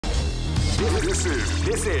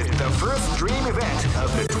This is the first dream event of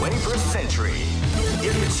the 21st century.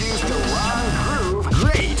 If you choose the wrong groove,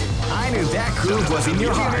 great! I knew that groove was in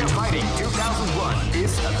your heart. Fighting 2001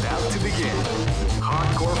 is about to begin.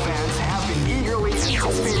 Hardcore fans have been eagerly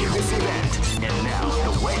anticipating this event, and now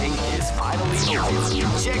the waiting is finally over.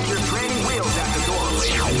 Check your training wheels at the door,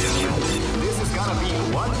 ladies and gentlemen. This is gonna be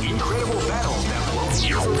one incredible battle that won't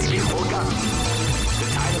easily be forgotten. The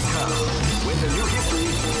time has come when the new history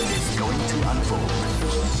is going to unfold.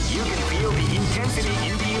 You can feel the intensity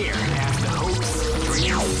in the air as the hopes,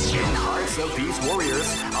 dreams, and hearts of these warriors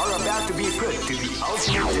are about to be put to the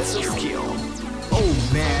ultimate test of skill. Oh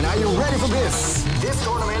man, are you ready for this? This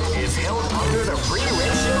tournament is held under the free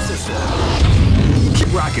ratio system. Keep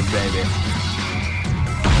rocking, baby.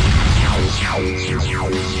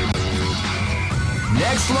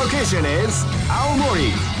 Next location is Aomori.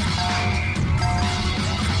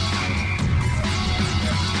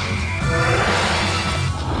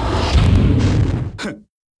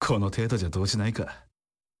 この程度じゃ動じないか。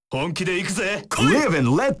本気で行くぜ。Live and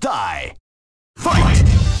let die. Fight.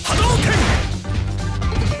 波動拳。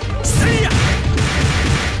せいや。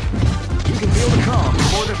You can feel the calm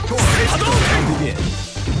before the storm. 波動拳。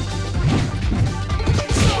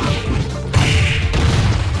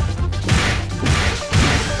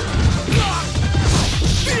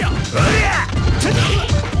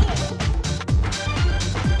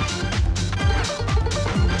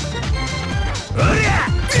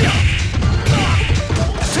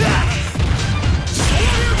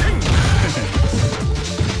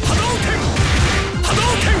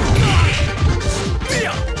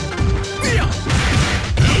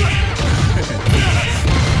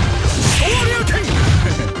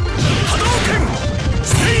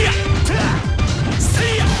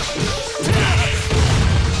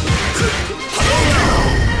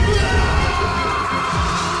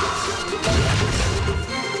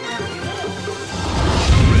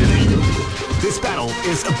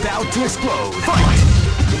Is about to explode. Fight!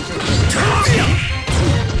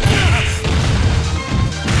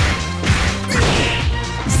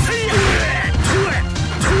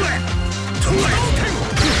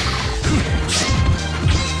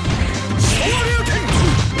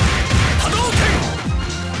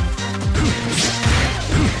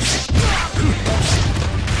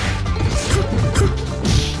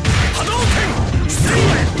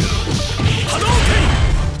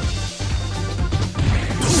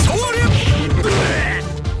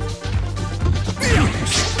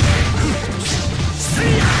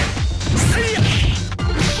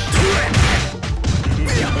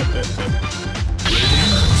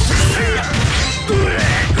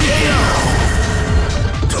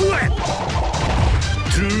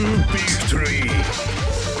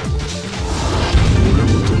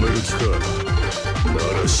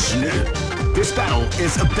 This battle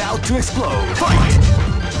is about to explode. Fight!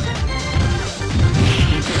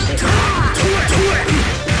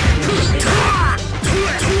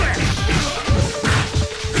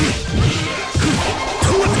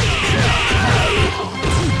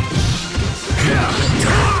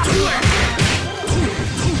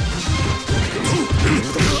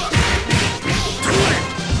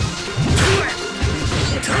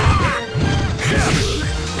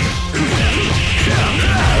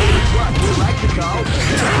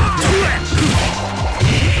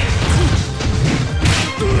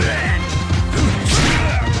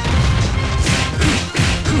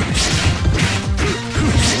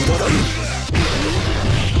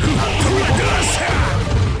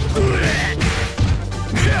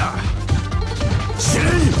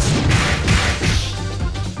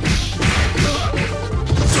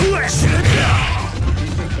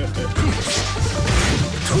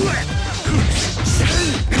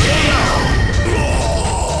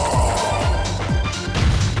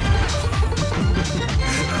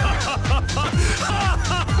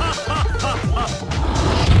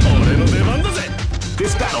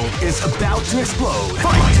 This battle is about to explode.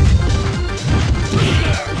 Fight!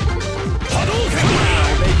 Wow,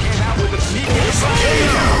 they came out with a sneaky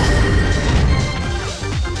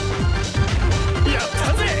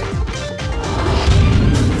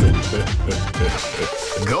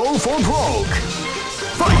Go for broke!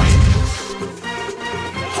 Fight!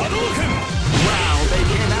 Wow, they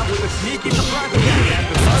came out with a sneaky surprise attack at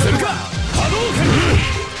the start of the round.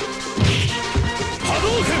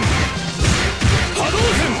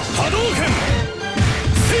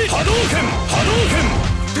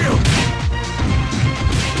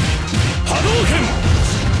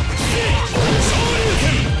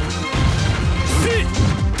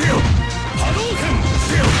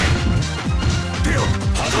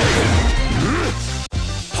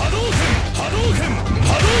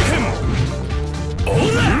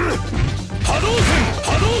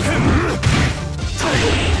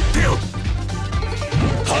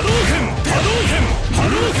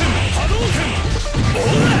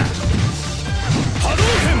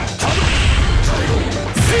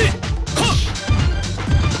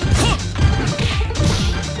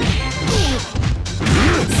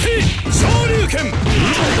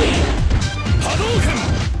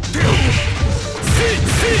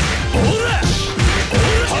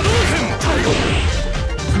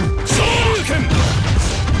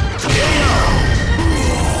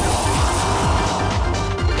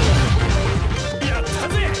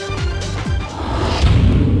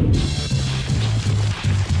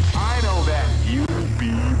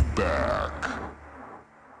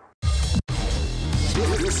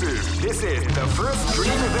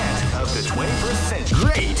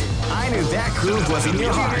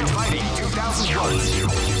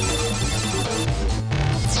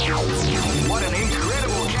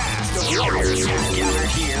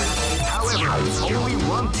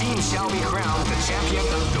 team shall be crowned the champion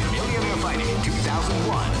of the Millionaire Fighting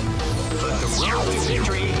 2001. But the road to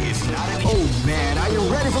victory is not an easy. Oh man, are you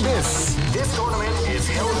ready for this? This tournament is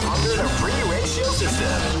held under the free ratio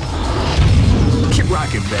system. Keep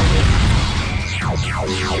rocking, baby.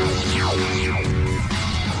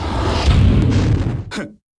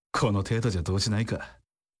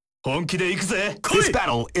 This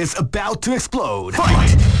battle is about to explode.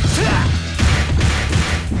 Fight!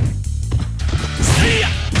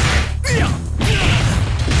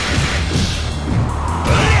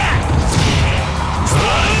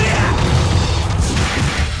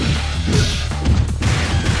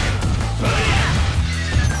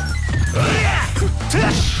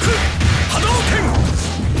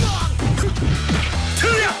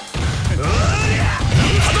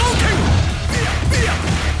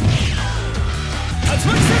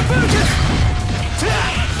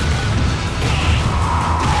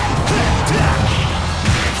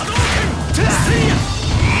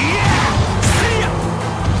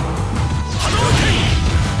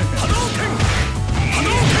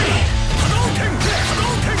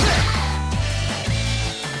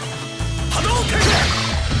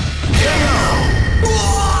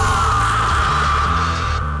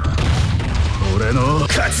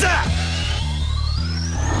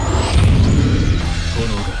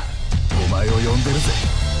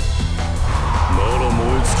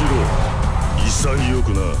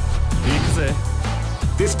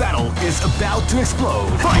 This battle is about to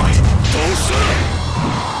explode. Fight!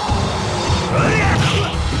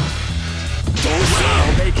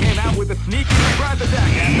 Well, they came out with a sneaky surprise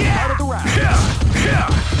attack at the start of the round.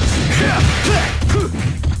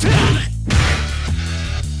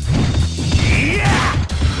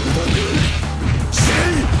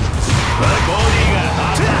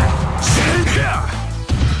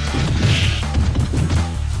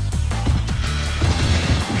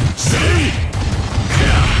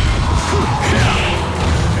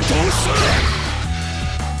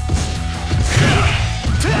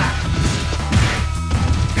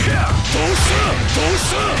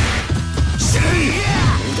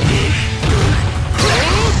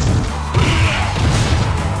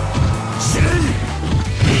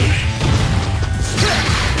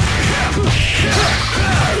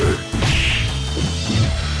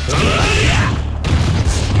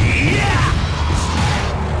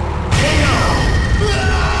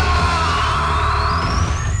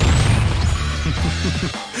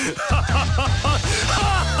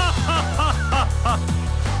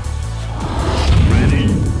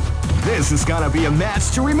 This is gonna be a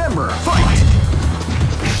match to remember. Fight!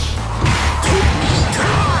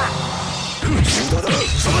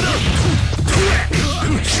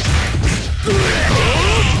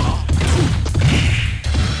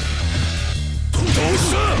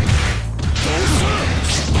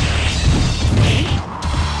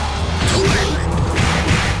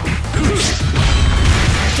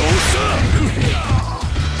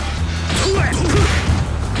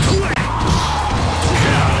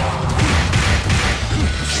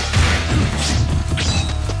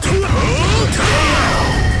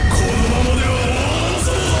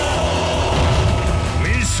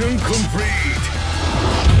 Complete.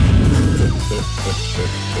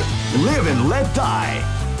 Live and let die.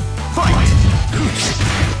 Fight!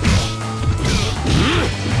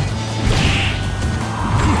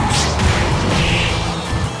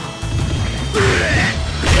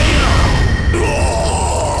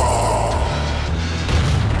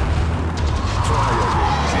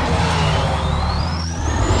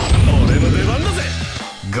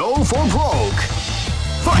 Go for broke.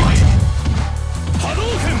 Fight!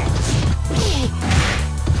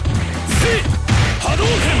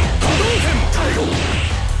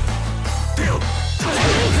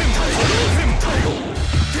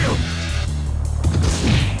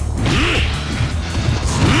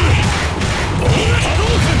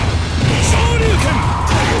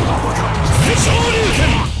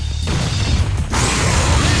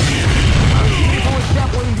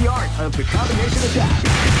 Of the combination attack.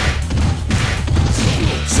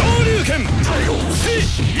 Shoryuken!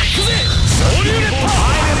 Shoryuken!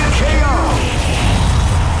 KO!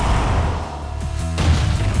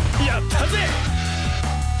 Yattaze!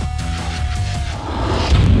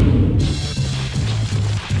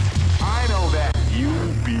 I know that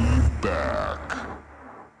you'll be back.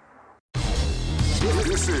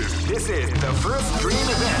 This is the first dream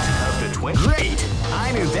event of the 20. Great!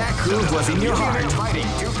 I knew that groove was in your heart. Fighting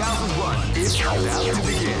 2001 is about to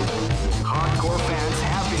begin. Hardcore fans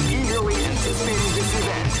have been eagerly anticipating this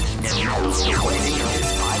event, and now the waiting is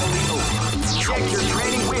finally over. Check your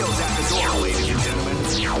training wheels at the door, ladies and gentlemen.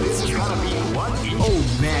 This is gonna be one. Oh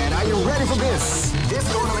man,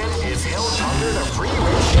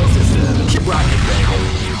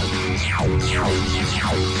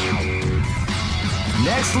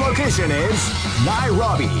 Next location is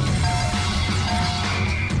Nairobi.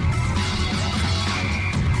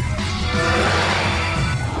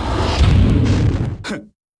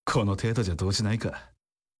 この程度じゃどうしないか。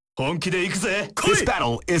本気で行くぜ。 This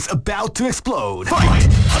battle is about to explode. Fight!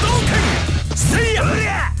 波動拳せいやせい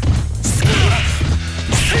や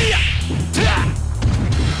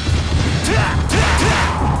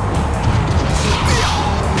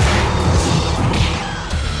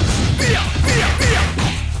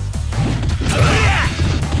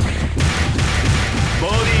ボ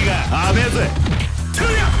ディが甘えぜ。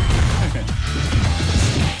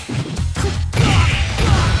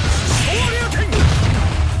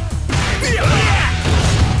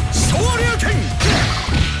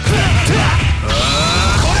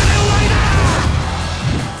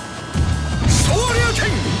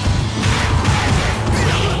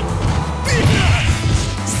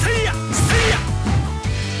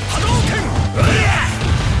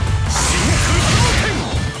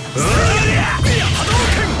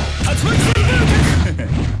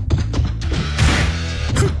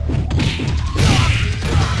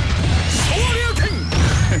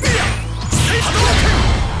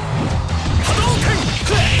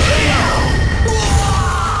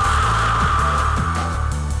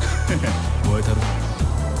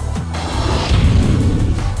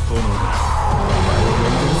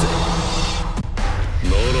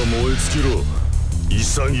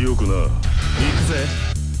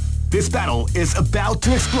This battle is about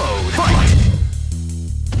to explode. Fight!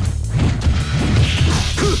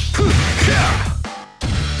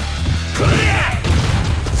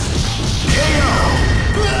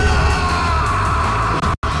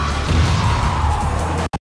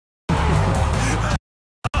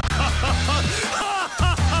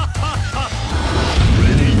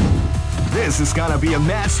 Ready? This is gonna be a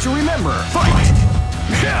match to remember. Fight!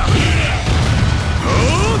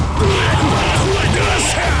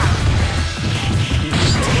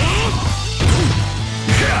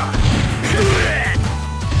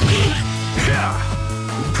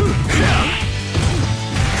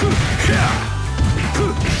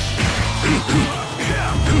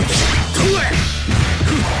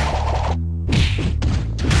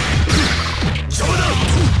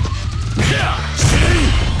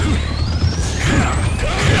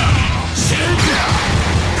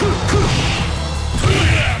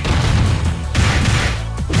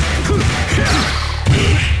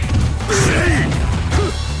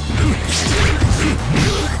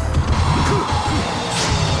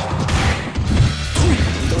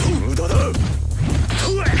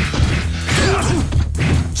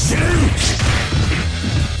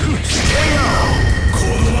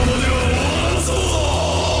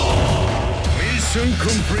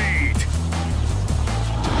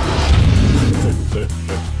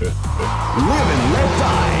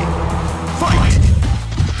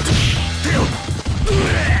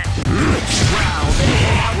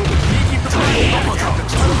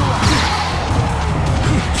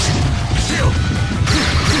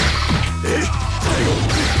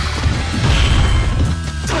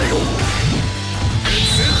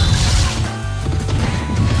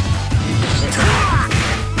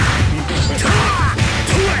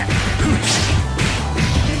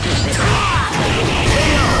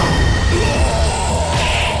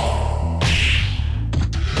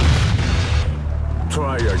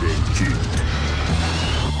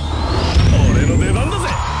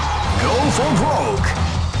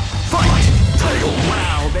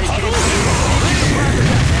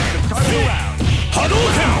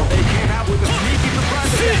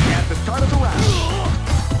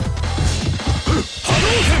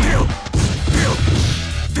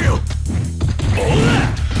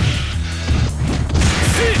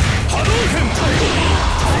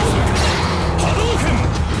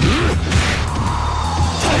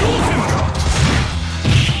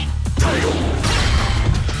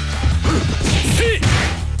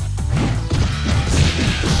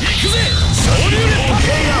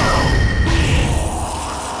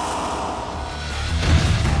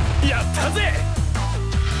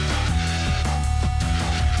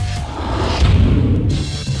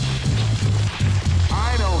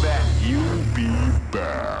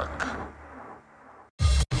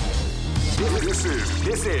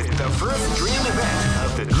 This is the first dream event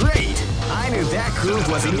of the great. I knew that groove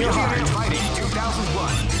was in your heart. Fighting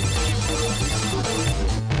 2001.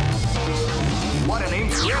 What an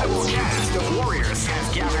incredible cast of warriors has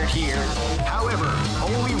gathered here. However,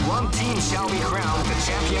 only one team shall be crowned the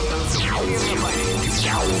champion of Civilian Fighting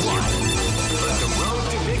 2001. But the road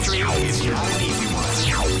to victory is not an easy one.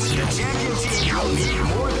 The champion team will need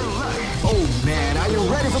more than luck. Oh man, I you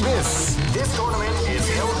ready for this? This tournament is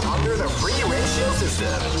held under the free ratio system.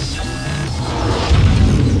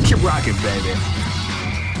 Keep rocking, baby.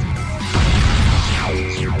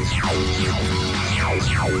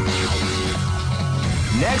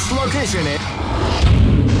 Next location is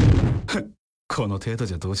この程度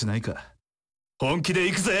じゃどうしないか。本気で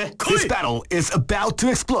行くぜ。 This battle is about to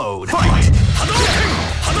explode. Fight!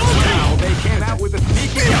 Wow, they came out with a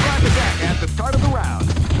sneaky surprise attack at the start of the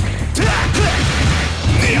round.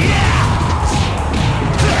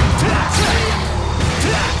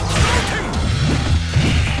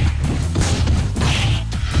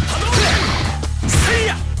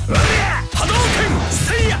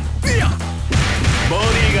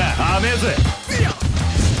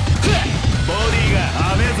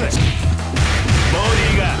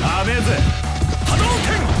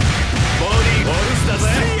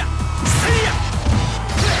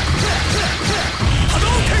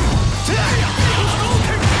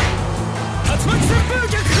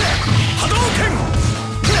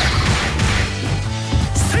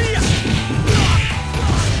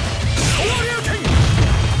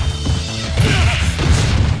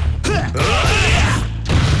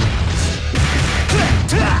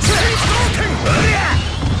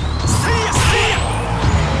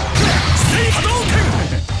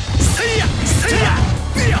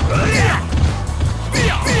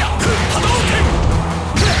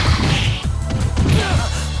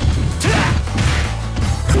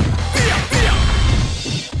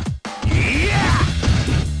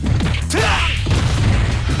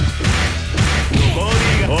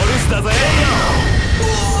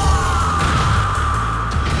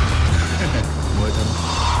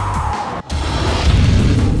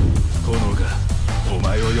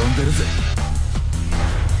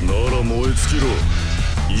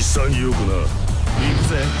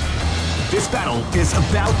 This battle is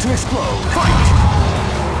about to explode. Fight!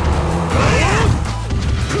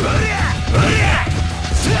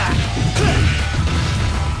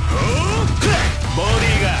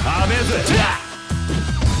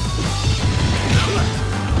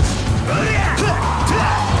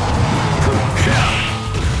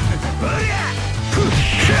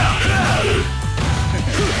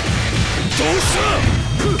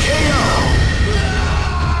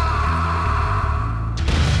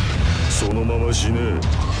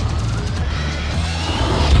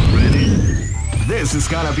 This is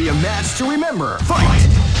gonna be a match to remember. Fight!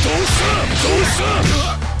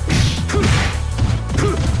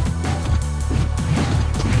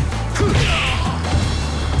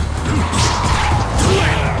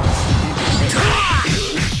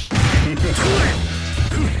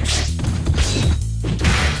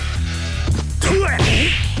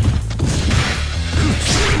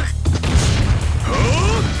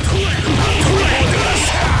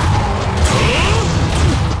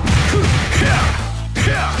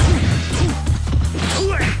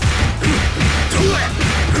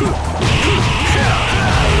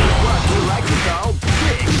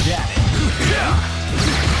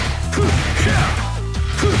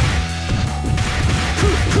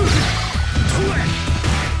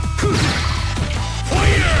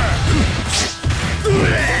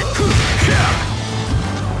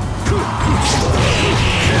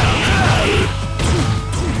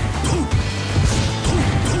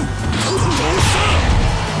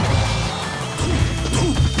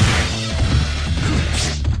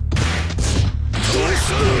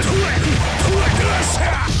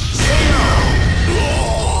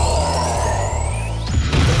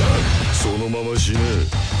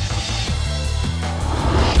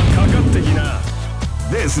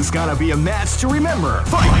 This is gonna be a match to remember.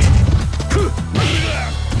 Fight!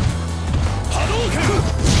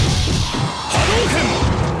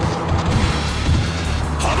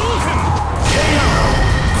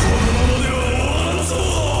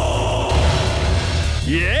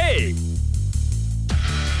 Yay!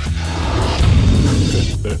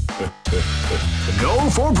 Go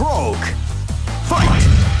for broke. Fight!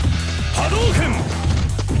 Hadouken!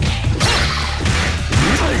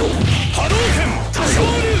 Hadouken!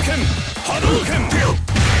 Shoryuken! Hadouken!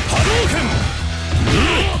 Hadouken!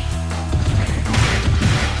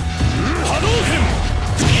 Hadouken!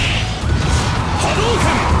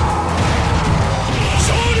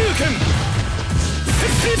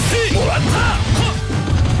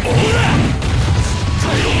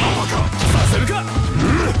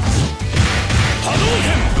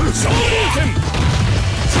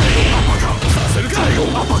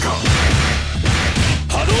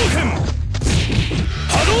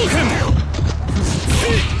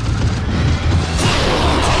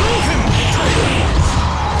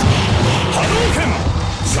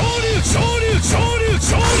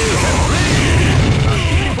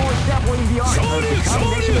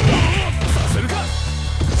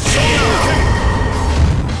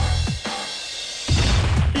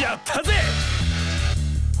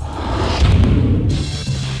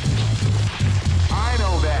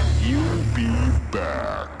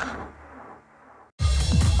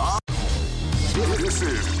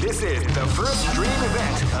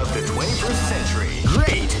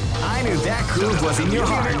 groove was in your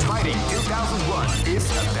heart. Fighting 2001 is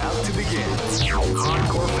about to begin.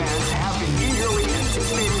 Hardcore fans have been eagerly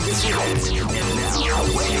anticipating this event, and now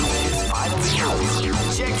the waiting is finally over.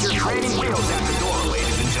 Check your training wheels at the door,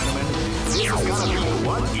 ladies and gentlemen. This is gonna be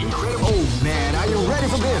one incredible. Oh man, are you ready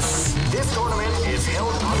for this? This tournament is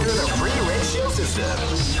held under the free ratio system.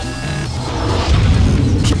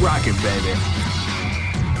 Keep rocking, baby.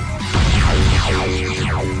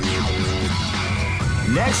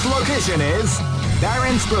 Next location is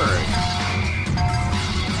Barentsburg.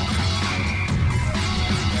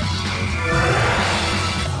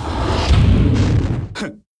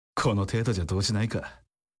 この程度じゃどうしないか。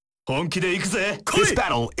本気で行くぜ。This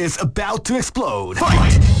battle is about to explode.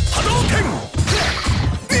 Fight! 波動拳。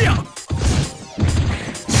ビア。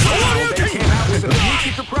They came out with a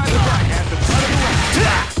sneaky surprise attack at the start of the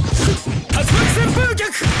round. 竜巻旋風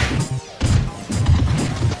逆。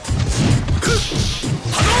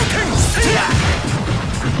波動拳。せいや。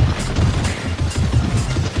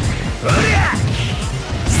うりゃ。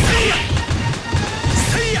せいや。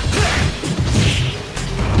せいや。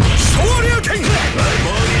昇竜拳。ボ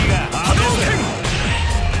ディが波動拳。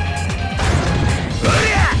うり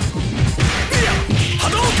ゃ。ビア。波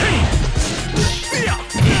動拳。ビア。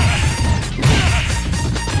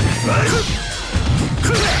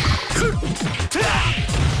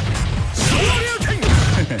昇竜拳。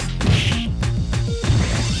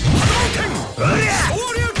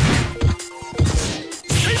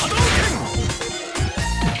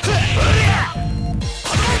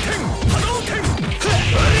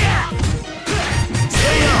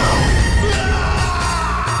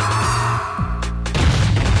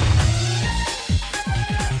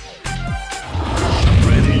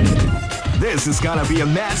This is gonna be a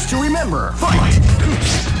match to remember. Fight!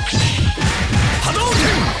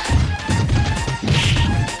 Hadouken!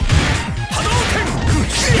 Hadouken!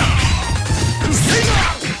 Hadouken!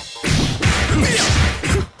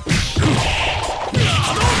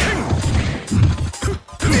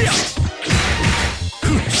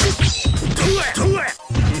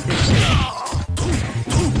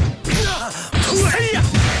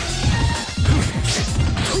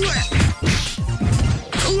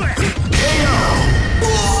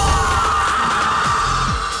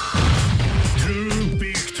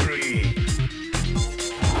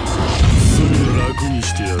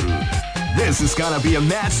 This is gonna be a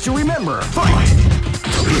match to remember. Fight!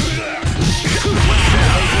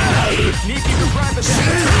 Sneaky surprise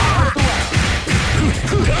attack.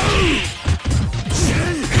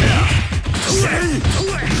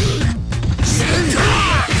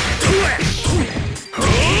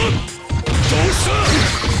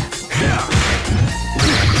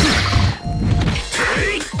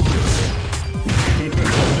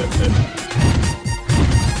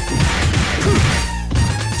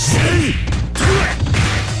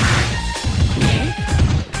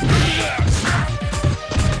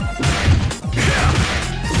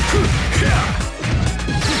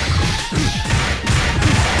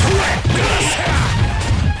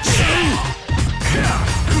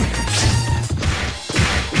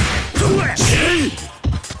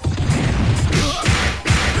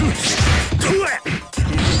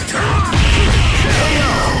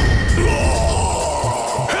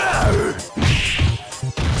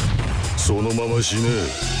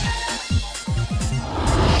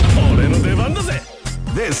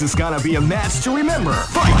 This is gonna be a match to remember.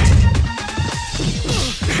 Fight!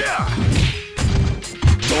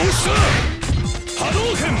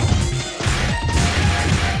 Hadouken!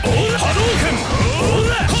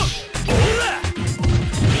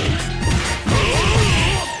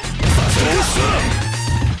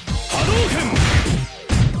 Hadouken!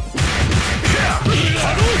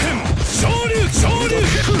 Hadouken! Shoryuken!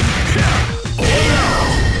 Shoryuken!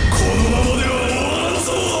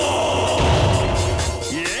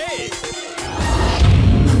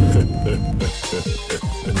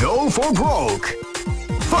 Go for broke.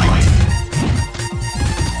 Fight!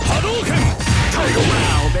 Hadouken!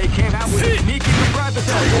 Wow, they came out with a sneaky surprise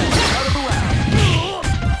attack. Out of the round.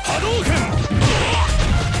 Hadouken!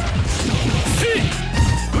 See!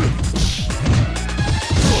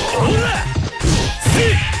 Ora!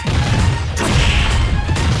 See!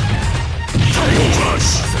 Tiger Punch!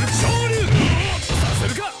 Shoryuken!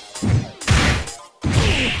 Saseru ka?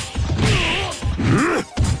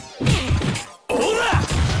 Ora!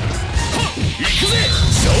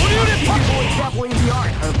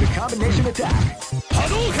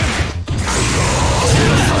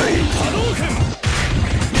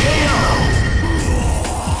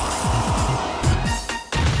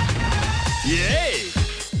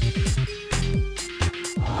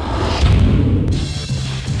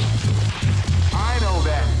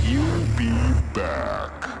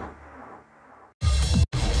 back.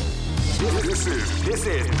 This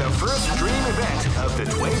is the first dream event of the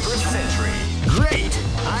 21st century. Great!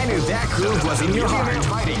 I knew that groove was in your heart.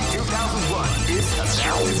 Fighting 2001 is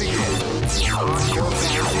about to begin. Hardcore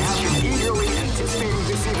fans have been eagerly anticipating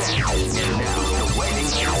this event, and now the waiting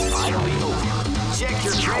is finally over. Check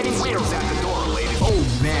your training wheels at the door, ladies. Oh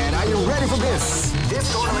man, are you ready for this? This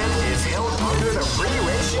tournament is held under the free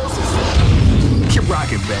ratio system. Keep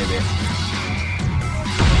rocking, baby.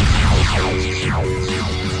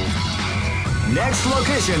 Next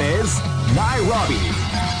location is Nairobi.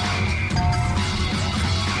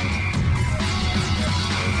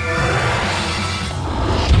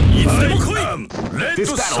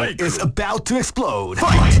 This battle is about to explode.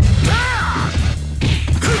 Fight!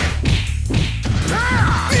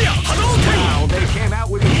 Wow, they came out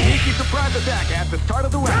with a sneaky surprise attack at the start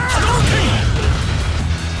of the round.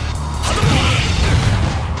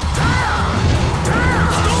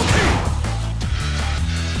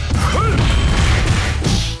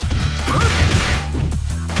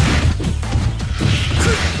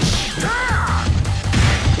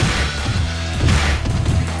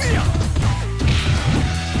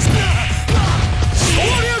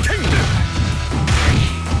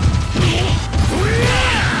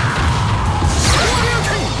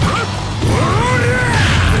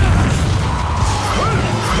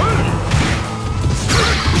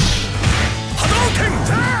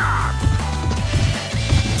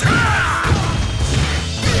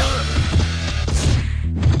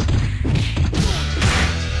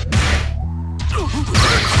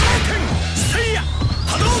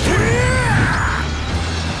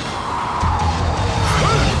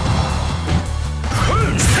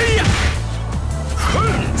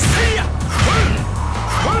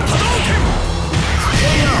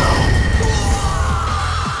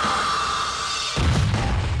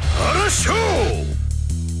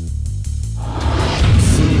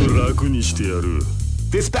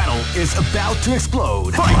 This battle is about to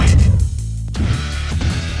explode. Fight!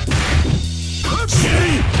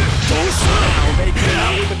 Now they came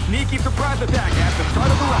out with a sneaky surprise attack at the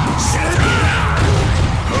start of the round.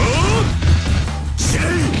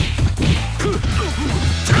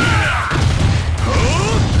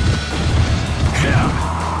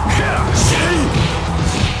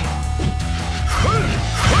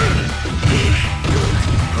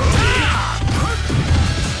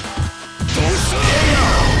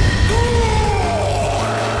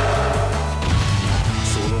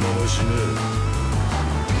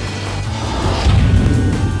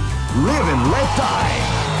 Live and let die.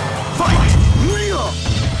 Fight!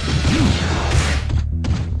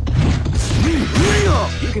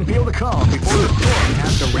 You can feel the calm before the storm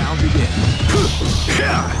as the round begins.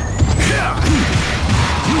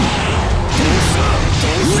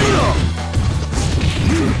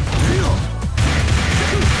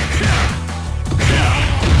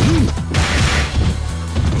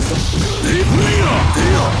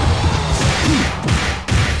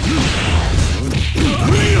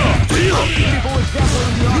 People is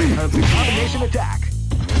definitely the art of the combination attack.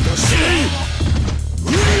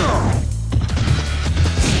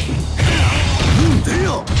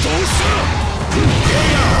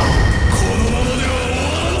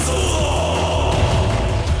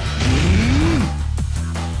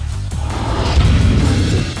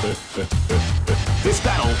 This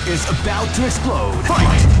battle is about to explode.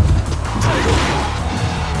 Fight!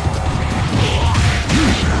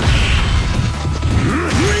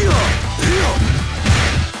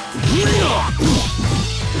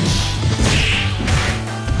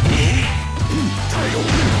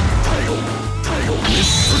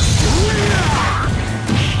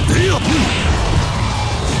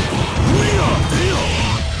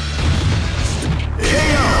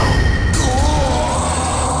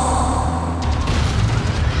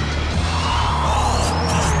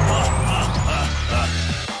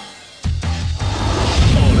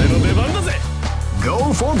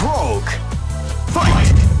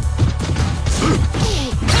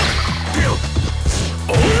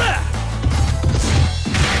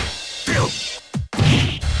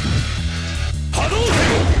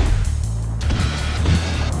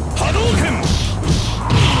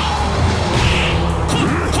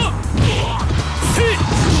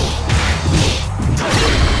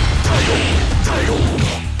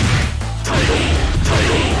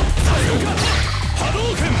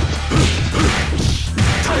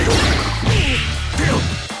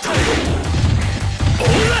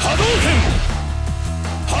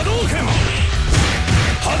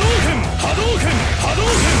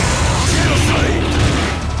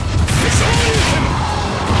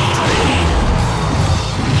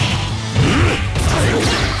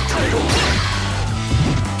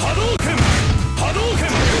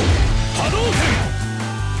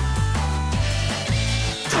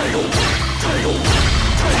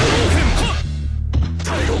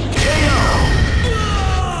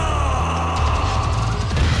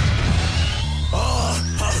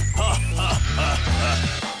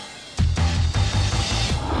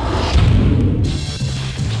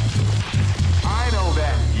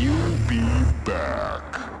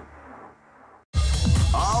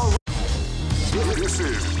 This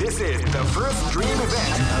is the first dream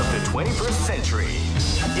event of the 21st century.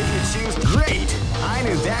 If you choose great, I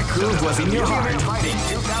knew that groove was in your heart. Fighting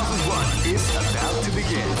 2001 is about to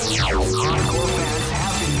begin. Hardcore fans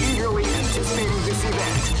have been eagerly anticipating this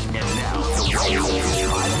event, and now the wait is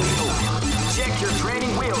finally over. Check your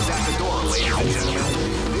training wheels at the door, ladies and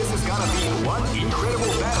gentlemen. This is gonna be one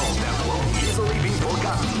incredible battle that won't easily be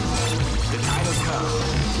forgotten. The time has come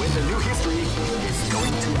when the new history is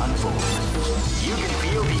going to unfold. You can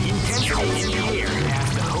feel the intensity in the air as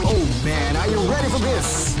the host. Oh man, are you ready for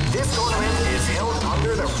this? This tournament is held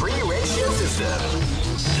under the free ratio system.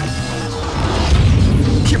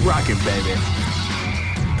 Keep rocking, baby.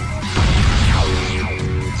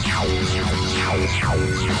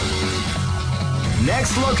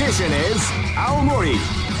 Next location is Aomori.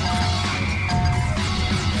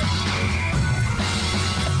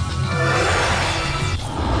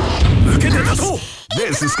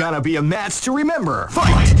 This is gonna be a match to remember. Fight!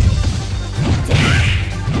 Wow,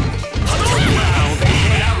 they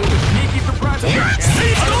came out with a sneaky surprise attack.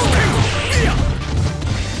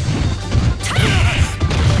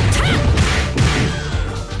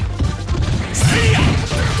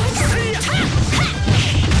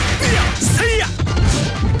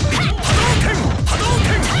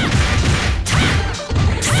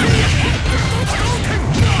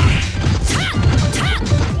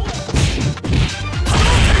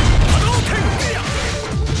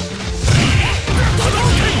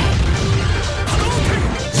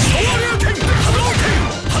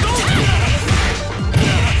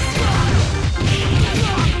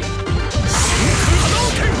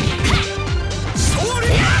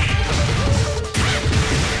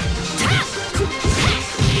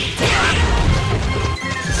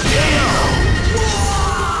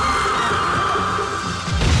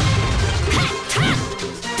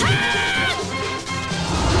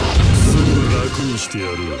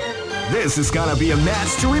 This is gonna be a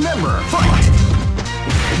match to remember. Fight!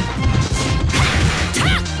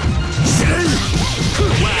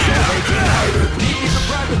 Wow, they came out with a sneaky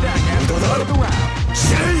surprise attack at the start of the round.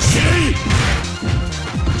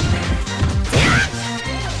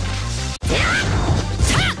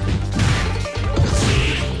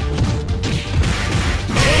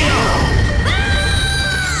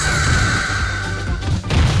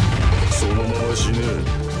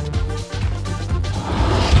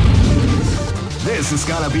 This is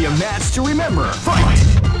gonna be a match to remember. Fight!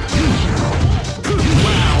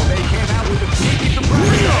 Wow, they came out with a sneaky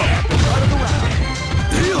surprise at the start of the round.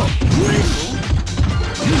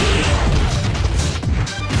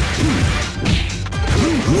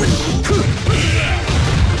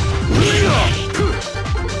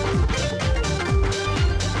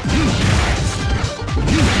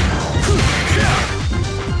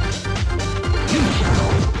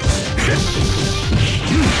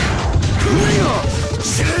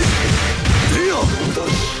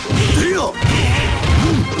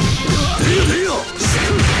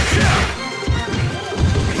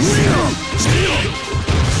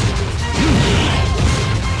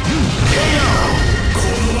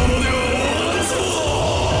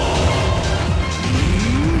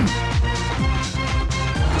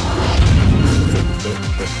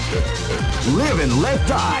 Live and let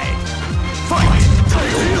die. Fight!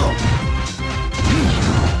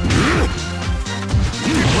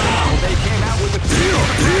 Wow, they came out with a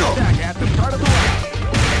attack at the start of the round.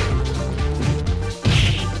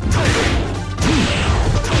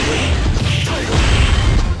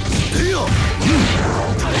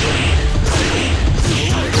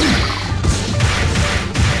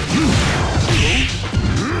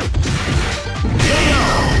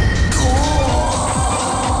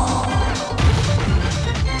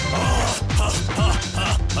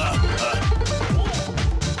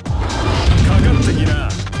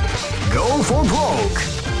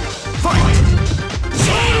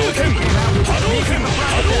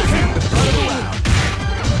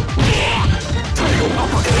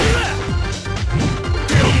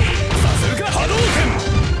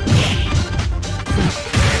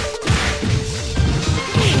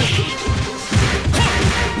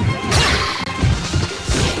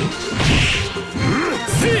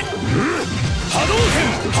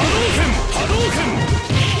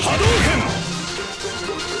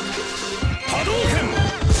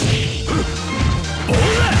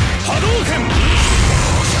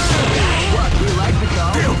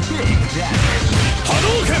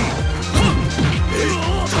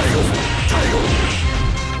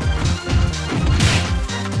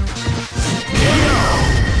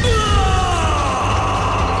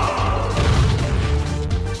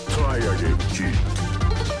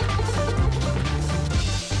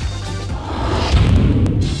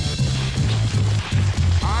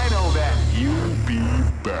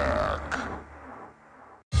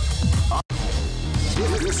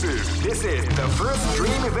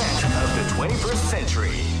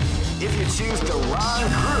 century. If you choose the wrong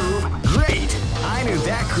groove, great! I knew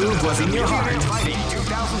that groove was in your heart. Fighting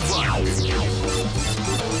 2001.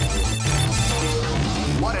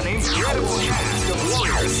 What an incredible cast of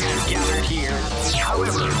warriors has gathered here.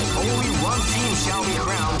 However, only one team shall be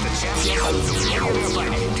crowned the champion of the Millionaire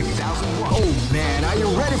Fighting 2001. Oh man, are you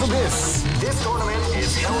ready for this? This tournament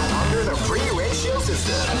is held under the free ratio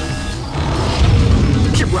system.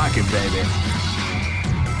 Keep rocking, baby.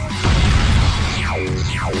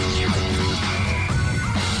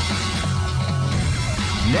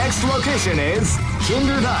 Next location is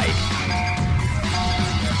Kinderdijk.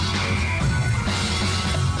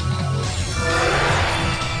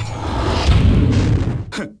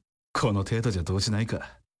 この程度じゃ動じないか。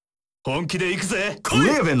本気で行くぜ。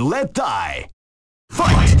Live and let die.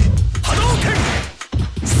 Fight. 波動拳。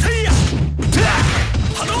せいや。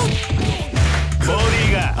波動。ボデ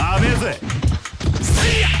ィが甘えぜ。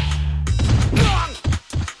せいや。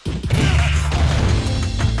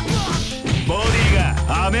ボディ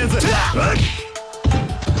が甘えぜ。ボ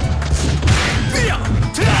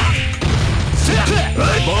デ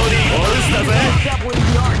ィオールスだぜ。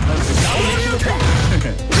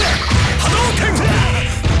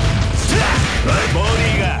ボデ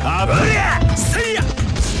ィがアップせいや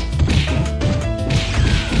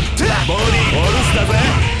ボディオールスだぜ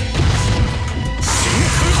真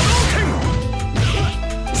空波動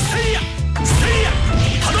拳せいやせいや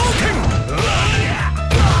波動拳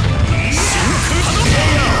真空波動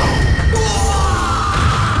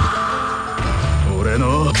拳俺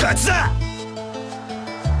の勝ちだ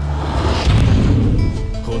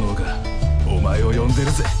炎がお前を呼んで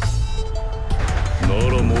るぜな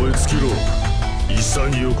ら燃え尽きろ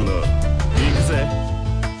潔くな行くぜ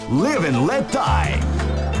Live and let die.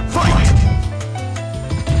 Fight.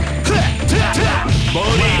 ボディ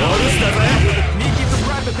オールスだぜ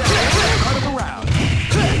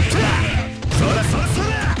そらそらそ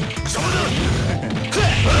らちょうど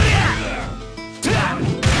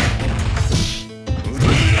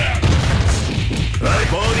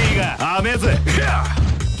ボディが甘えぜ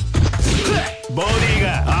ボディ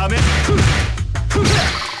が甘え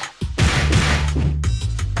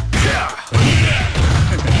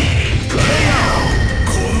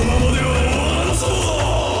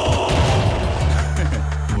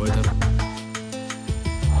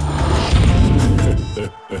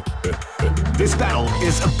This battle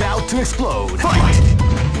is about to explode. Fight!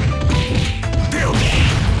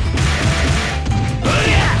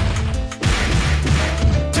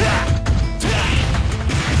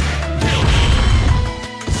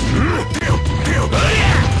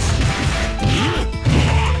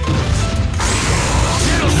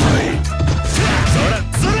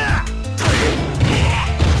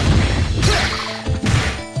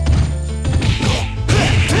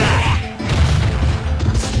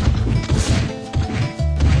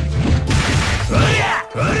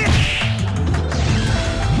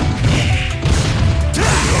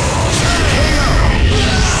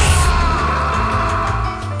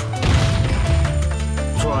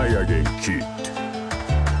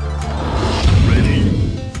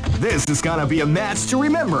 This is gonna be a match to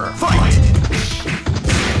remember. Fight!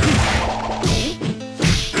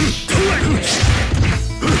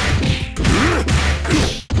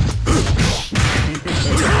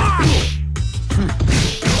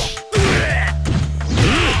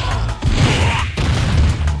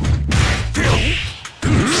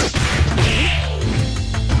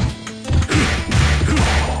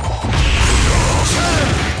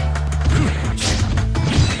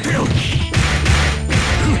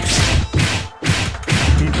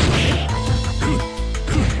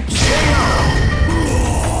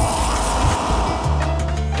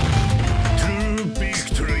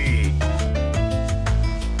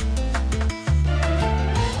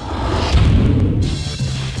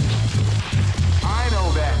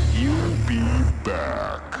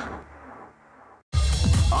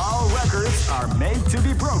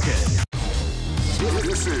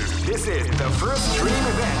 This is the first dream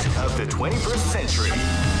event of the 21st century.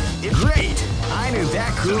 Great! I knew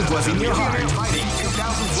that groove was in your heart. Fighting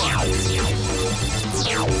 2001.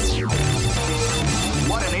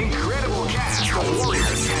 What an incredible cast of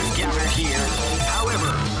warriors has gathered here. However,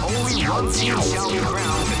 only one team shall be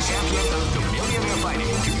crowned the champion of the Millionaire Fighting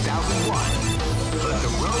 2001. But the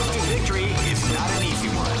road to victory is not an easy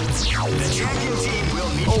one. The champion team will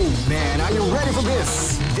need... Oh man, are you ready for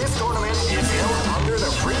this? This tournament is held under the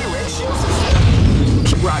free ratio system.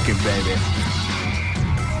 Keep rocking, baby.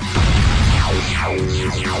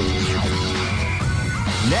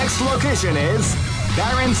 Next location is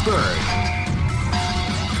Barentsburg.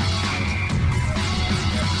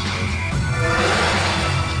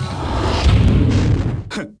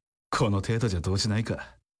 この程度じゃ動じないか。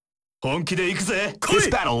本気で行くぜ。来い。 This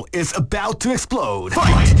battle is about to explode.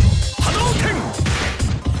 Fight! 波動拳。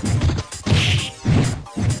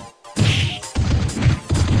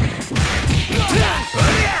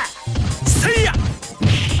せいや。波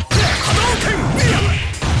動拳。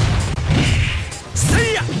せ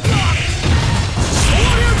いや。昇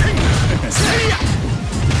竜拳。せいや。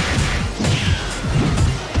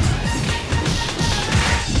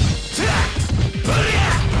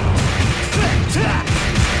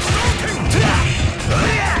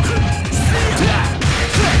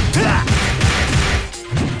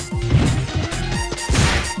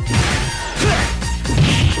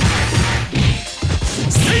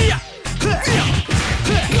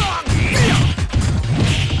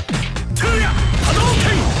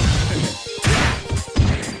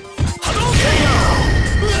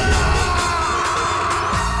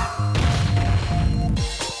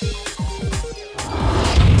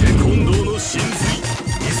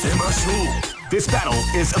This battle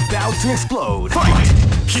is about to explode. Fight!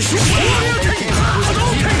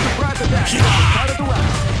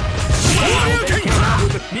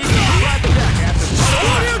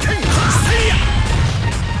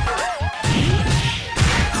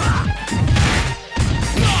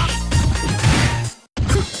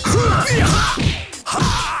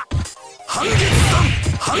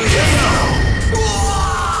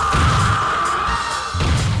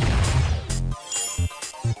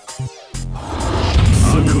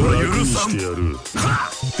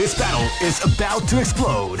 This battle is about to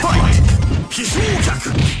explode. Fight!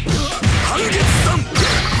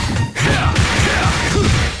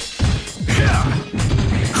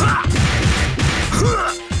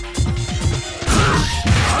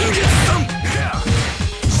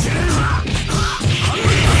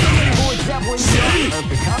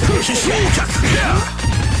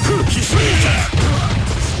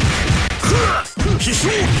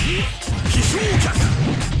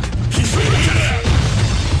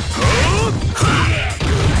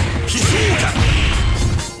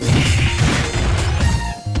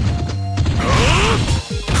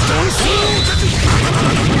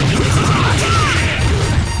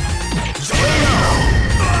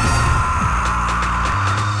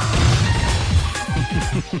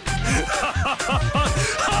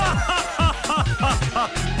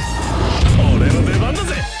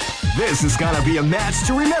 This is gonna be a match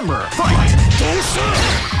to remember. Fight!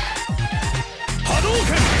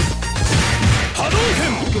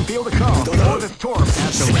 You can feel the calm or the storm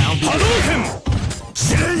as the round begins.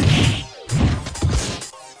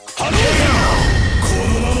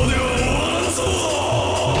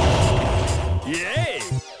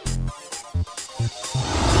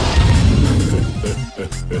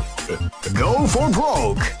 Go for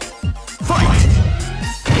broke. Fight!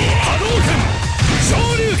 Hadouken!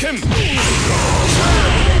 Shoryuken!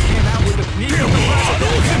 Came out with the knee.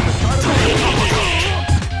 Hadouken!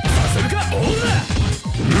 Saseruka! Ora!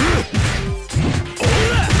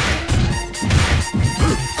 Ora!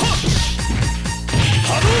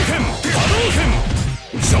 Hadouken! Hadouken!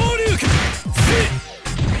 Shoryuken!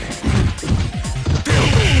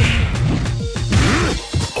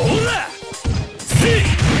 Ora!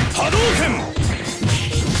 Hadouken!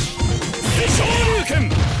 Shoryuken!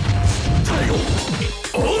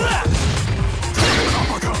 Ora!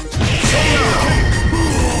 Shoryuken!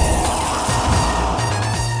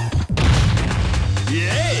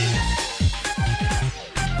 Yay!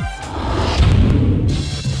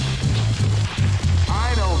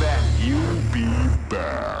 I know that you'll be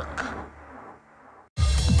back.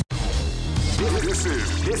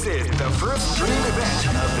 This is the first dream event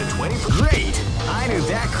of the 20th. Great! I knew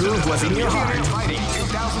that groove was in your heart. Fighting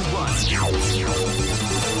 2001.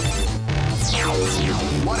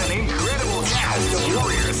 What an incredible cast of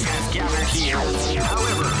warriors has gathered here.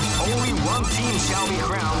 However, only one team shall be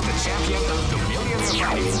crowned the champion of the Millionaire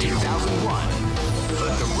Fighting 2001.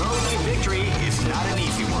 But the road to victory is not an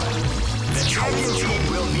easy one. The champion team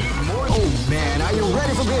will need more. Oh man, are you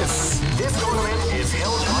ready for this? This tournament is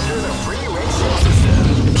held under the free ratio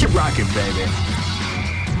system. Keep rocking, baby.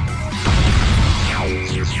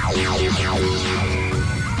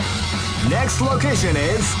 Next location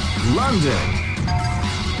is London.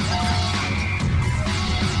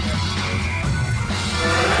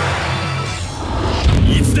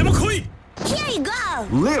 Here you go!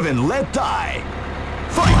 Live and let die.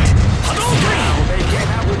 Fight! Hadouken! They came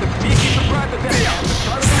out with the beat to surprise the day.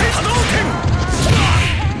 Hadouken!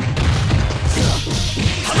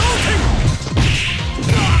 Hadouken!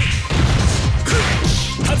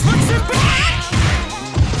 Tatsumaki senpai!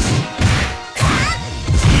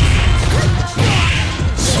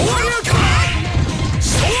 Shoryuken!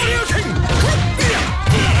 Shoryuken!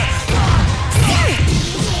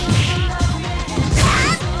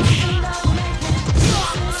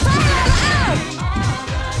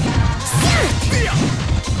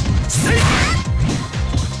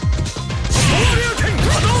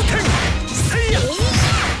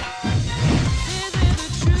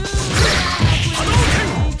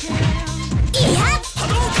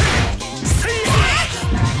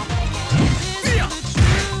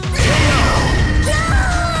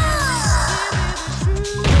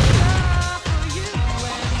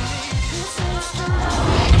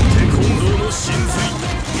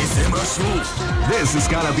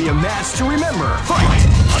 gonna be a match to remember. Fight!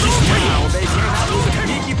 Wow, they came out with a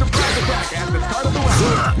sneaky surprise attack at the start of the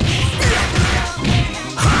round.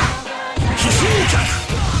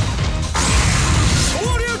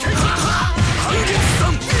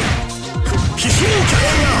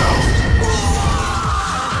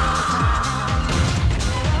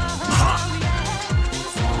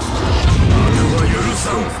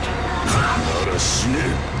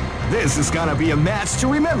 This is gonna be a match to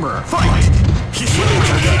remember. Fight!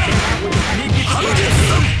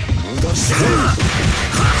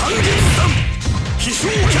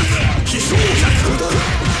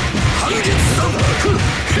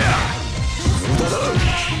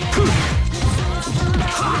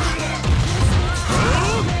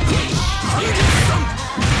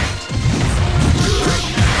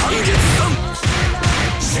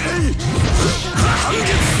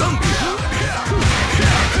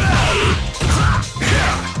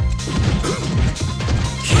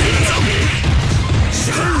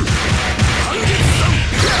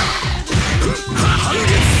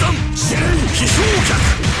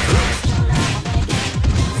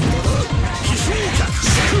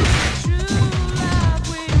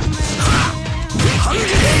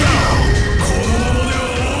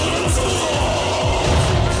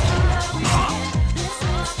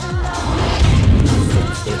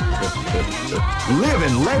 Live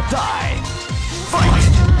and let die. Fight!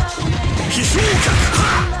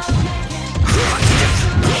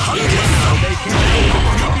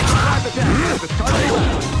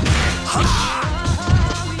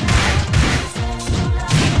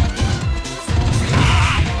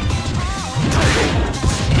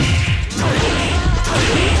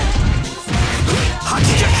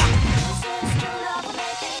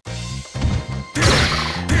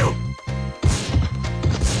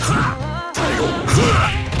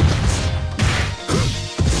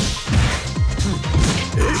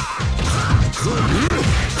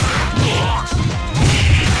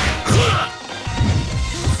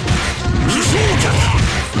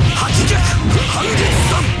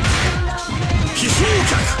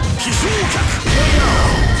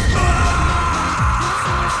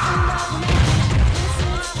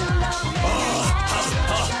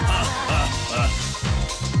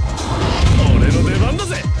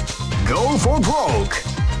 Go for broke.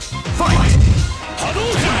 Fight!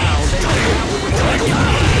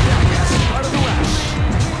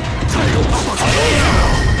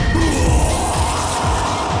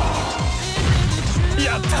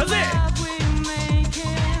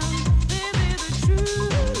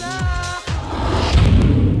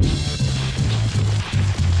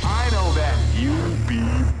 I know that you'll be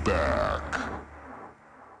back.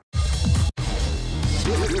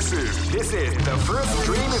 This is the first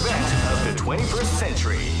dream event of the 21st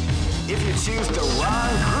century. If you choose the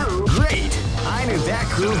wrong groove, great! I knew that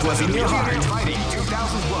groove was in your heart. Fighting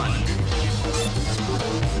 2001.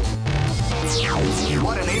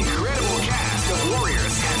 What an incredible cast of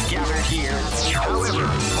warriors has gathered here. However,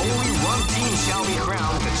 only one team shall be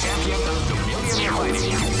crowned the champion of the Millionaire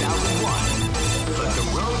Fighting 2001. But the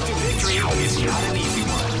road to victory is not an easy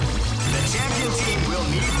one. The champion team will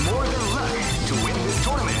need more than luck to win this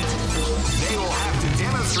tournament. They will have to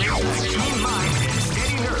demonstrate a keen mind and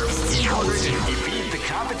steady nerves in order to defeat the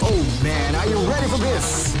competition. Oh man, are you ready for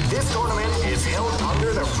this? This tournament is held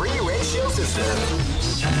under the free ratio system.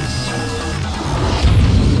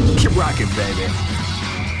 Keep rocking, baby.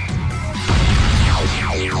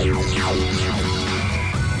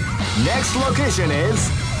 Next location is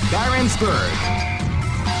Barentsburg.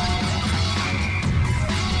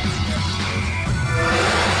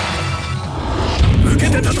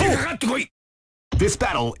 This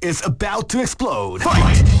battle is about to explode.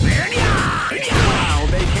 Fight! Wow,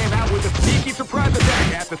 they came out with a sneaky surprise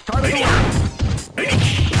attack at the start of the round.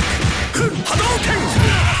 Hadouken!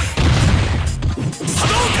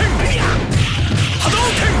 Hadouken!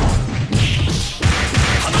 Hadouken!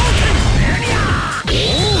 Hadouken!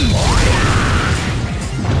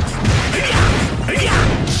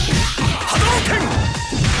 Hadouken!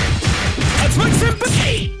 Tatsumaki senpai!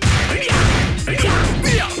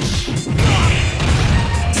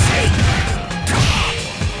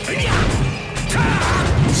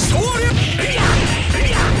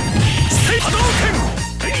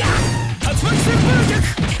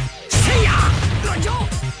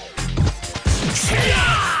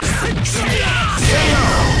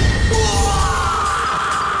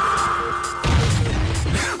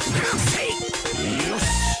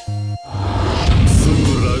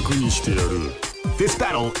 This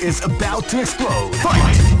battle is about to explode.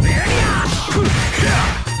 Fight!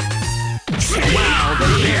 Wow,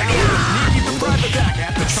 they have a sneaky surprise attack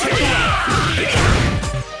at the start of the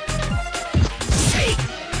round.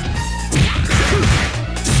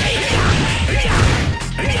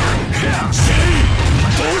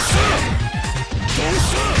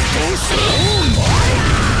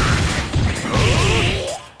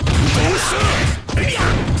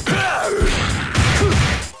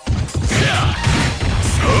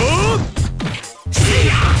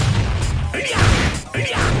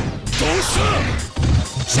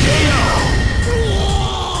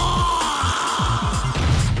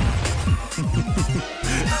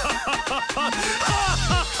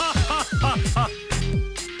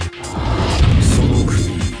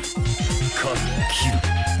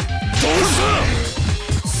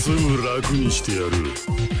 楽にしてやる。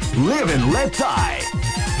 Live and let die.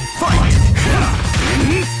 Fight.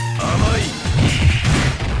 甘い。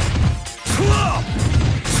ふわ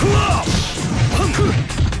ふわ。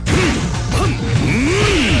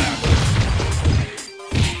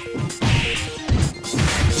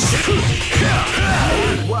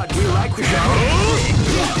What do you like to go?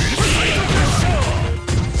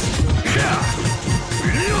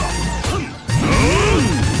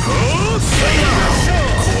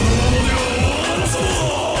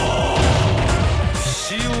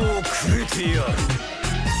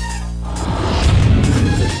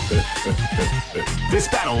 This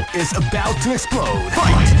battle is about to explode.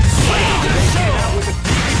 Fight!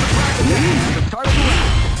 The start of the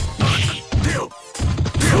round.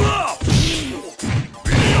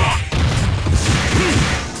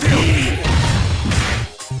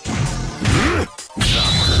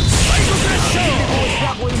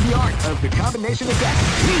 Extrapolating the art of the combination attack.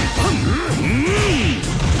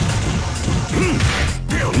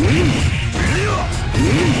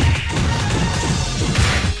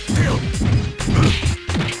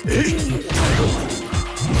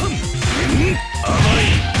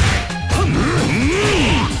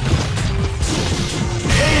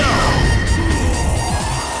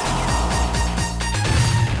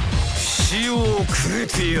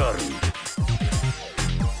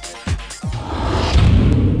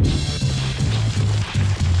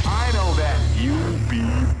 I know that you'll be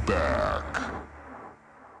back.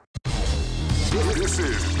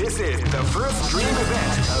 This is the first dream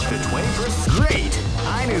event of the 21st. Great!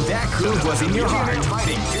 I knew that groove was in your heart.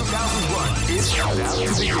 Fighting 2001 is about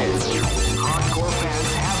to begin. Hardcore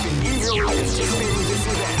fans have been eagerly anticipating this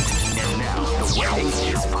event, and now the waiting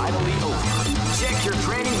is finally over. Check your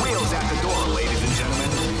training wheels at the door, ladies and gentlemen.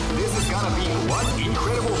 This is gonna be one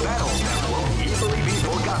incredible battle that won't easily be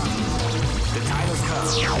forgotten. The time has come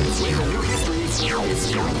when the new history is going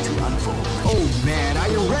to unfold. Oh man, are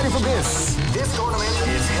you ready for this? This tournament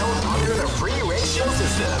is held under the free ratio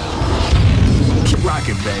system. Keep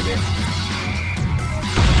rocking, baby.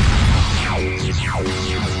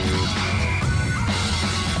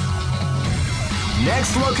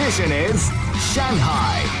 Next location is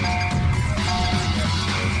Shanghai.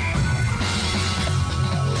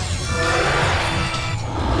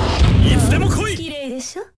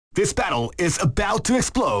 This battle is about to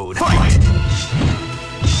explode. Fight!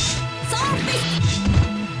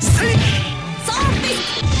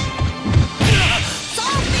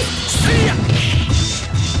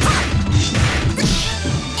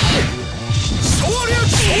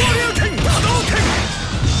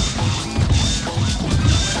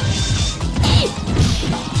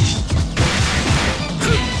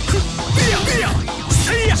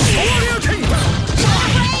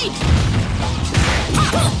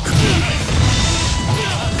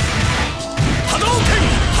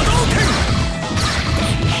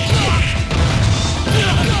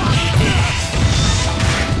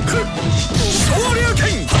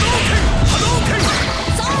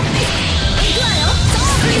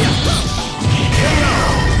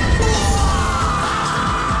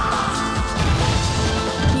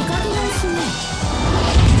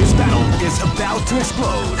 This battle is about to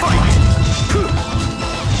explode. Fight!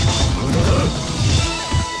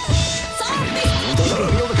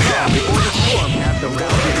 Feel the calm before the storm at the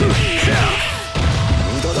round.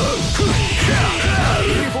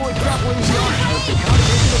 Beautiful extrapolating the art of the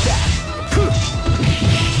combination attack.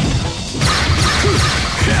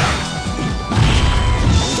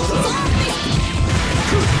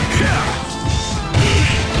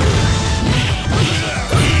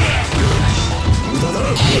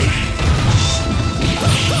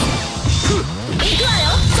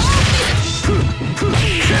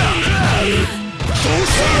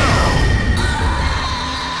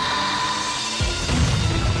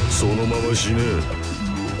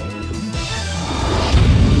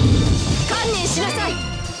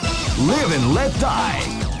 Live and let die.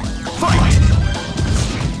 Fight!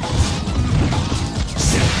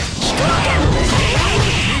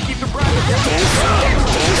 Keep the private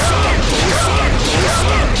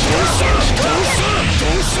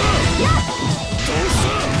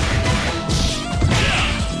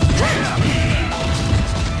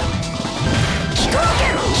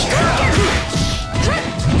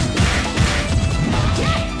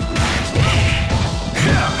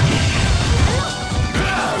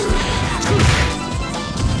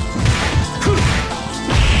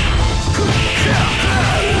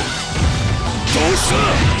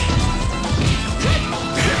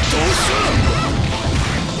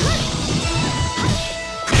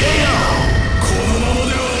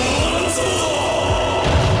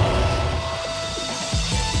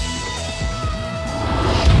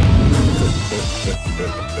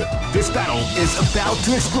about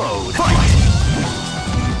to explode. Fight!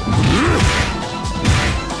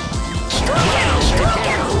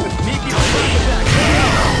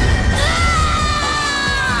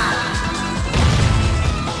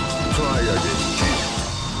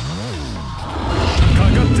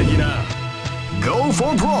 Go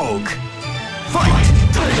for broke. Fight!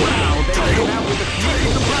 Wow, they came out with a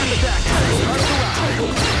surprise attack.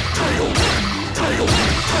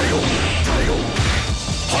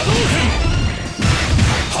 Hadouken!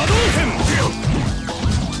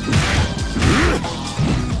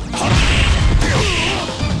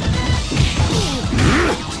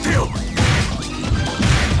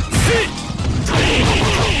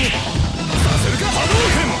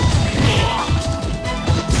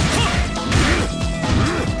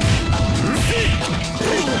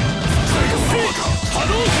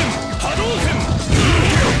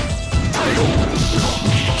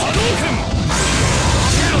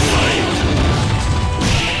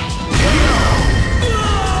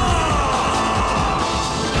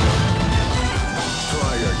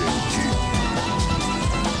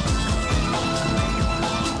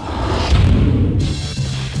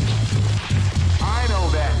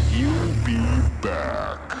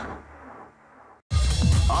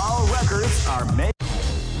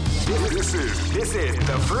 This is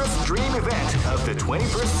the first dream event of the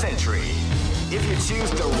 21st century. If you choose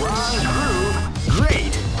the wrong groove,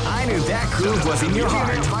 great! I knew that groove was in your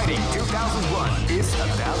heart. Fighting 2001 is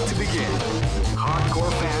about to begin.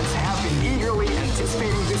 Hardcore fans have been eagerly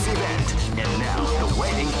anticipating this event, and now the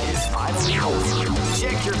waiting is finally over.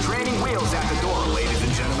 Check your training wheels at the door, ladies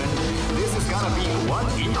and gentlemen. This is gonna be one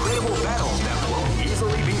incredible battle that won't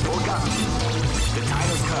easily be forgotten. The time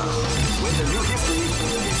has come when the new history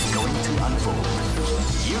is going to unfold.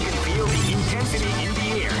 You can feel the intensity in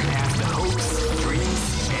the air as the hopes,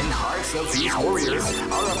 dreams, and hearts of these warriors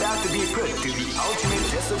are about to be put to the ultimate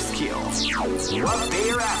test of skill. What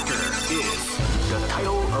they are after is the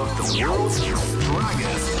title of the world's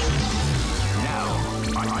strongest. Now,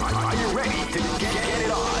 are you ready to get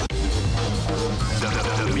it on?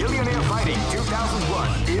 The Millionaire Fighting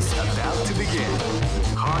 2001 is about to begin.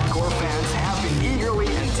 Hardcore fans have been eagerly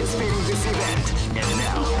anticipating this event, and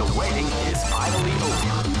now the waiting is finally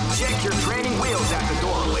over. Check your training wheels at the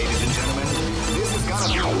door, ladies and gentlemen. This is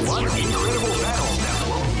gonna be one incredible battle that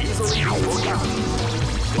won't easily be forgotten.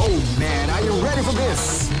 Oh man, are you ready for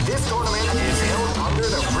this? This tournament is held under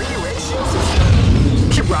the free ratio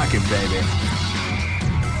system. Keep rocking, baby.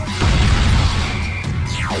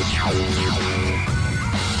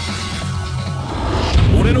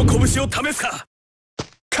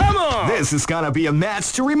 Come on! This is gonna be a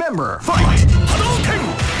match to remember. Fight! Hadouken!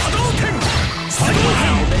 Hadouken!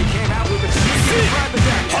 Wow, they came out with a surprise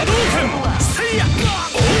attack. Hadouken! Seiya!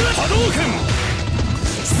 Hadouken!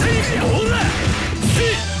 Seiya!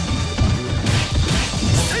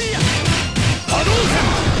 Seiya! Hadouken!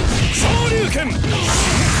 Shoryuken!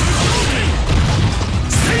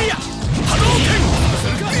 Seiya! Hadouken!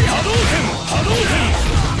 Hadouken! Hadouken!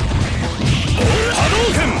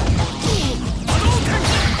 Hadouken!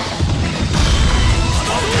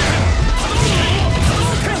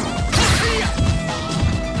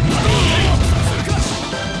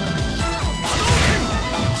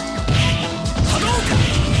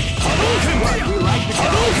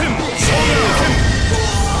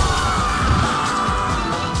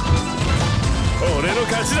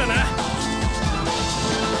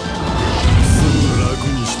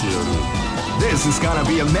 This is gonna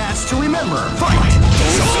be a match to remember. Fight!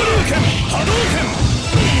 Shoryuken! Hadouken!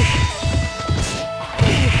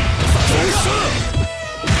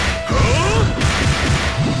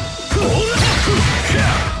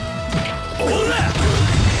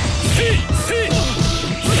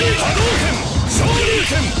 Hadouken!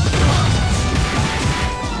 Shoryuken!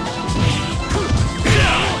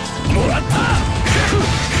 Moratta!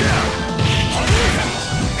 Hadouken!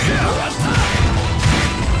 Moratta!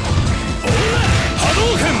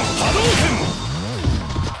 Hadouken! Hadouken!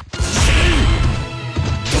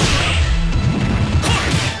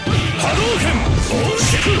 Hadouken!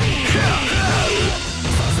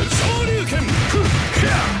 Shoryuken!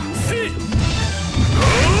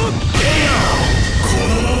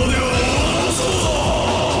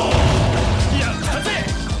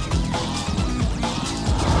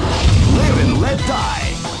 Live and let die.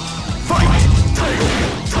 Fight! Hadouken!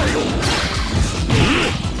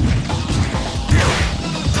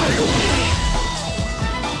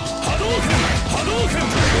 Hadouken! Hadouken!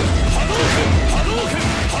 Hadouken! Hadouken!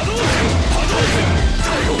 Hadouken!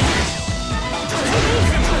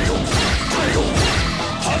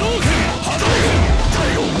 Hadouken! Hadouken!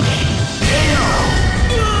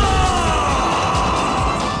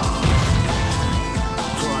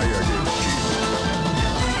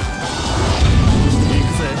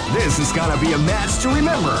 is gonna be a match to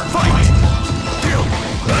remember. Fight!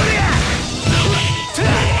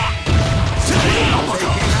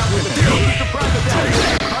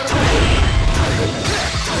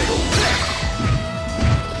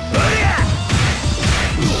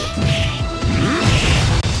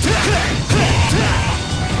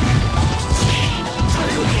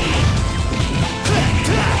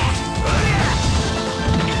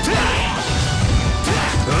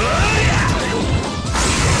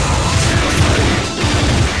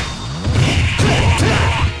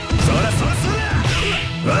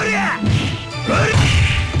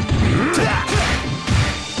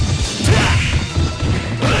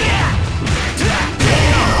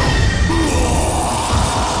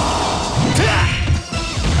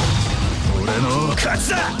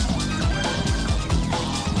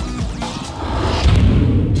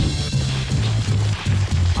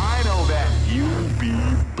 I know that you'll be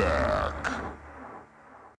back.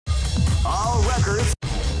 All records.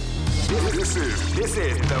 This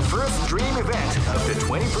is the first dream event of the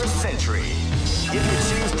 21st century. If you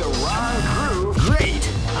choose the wrong groove, great!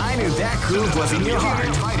 I knew that groove was in your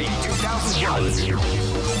heart. Fighting 2001.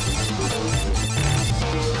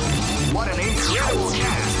 What an incredible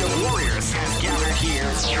cast of warriors has gathered here.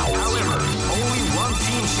 However, only one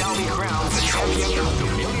team shall be crowned the champion of the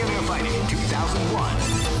Millionaire Fighting 2001.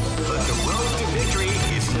 But the road to victory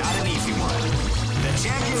is not an easy one. The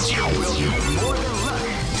championship will need more than luck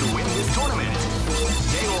to win this tournament.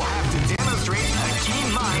 They will have to demonstrate a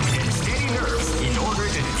keen mind and steady nerves in order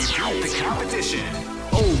to defeat the competition.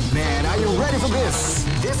 Oh man, are you ready for this?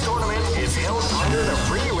 This tournament is held under the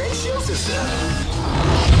free ratio system.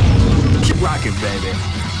 Keep rocking, baby.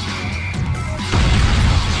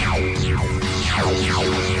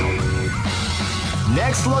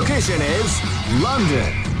 Next location is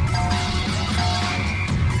London.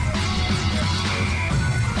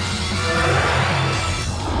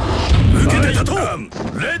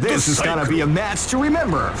 This is gonna be a match to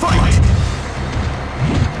remember. Fight!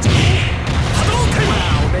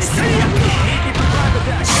 Wow, they say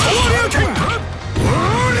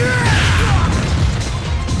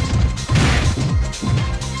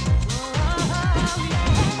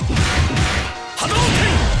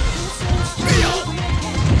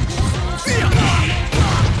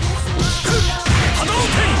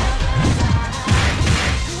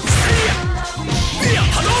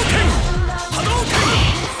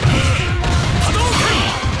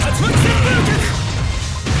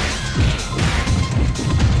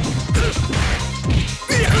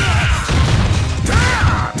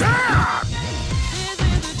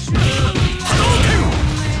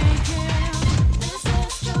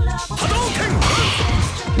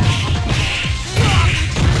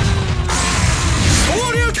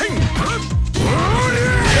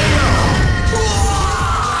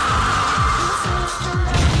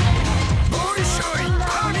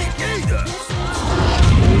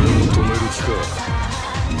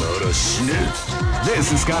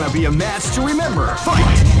this is gonna be a match to remember.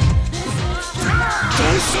 Fight!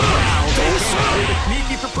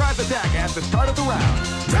 Sneaky surprise attack at the start of the round.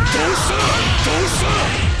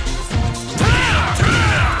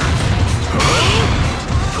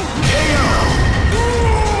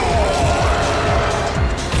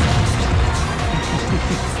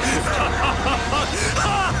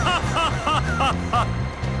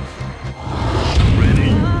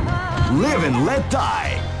 Ready? Live and let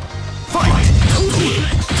die. Fight!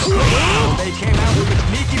 They came out with a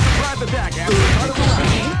sneaky surprise attack after the start of the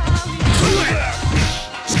round.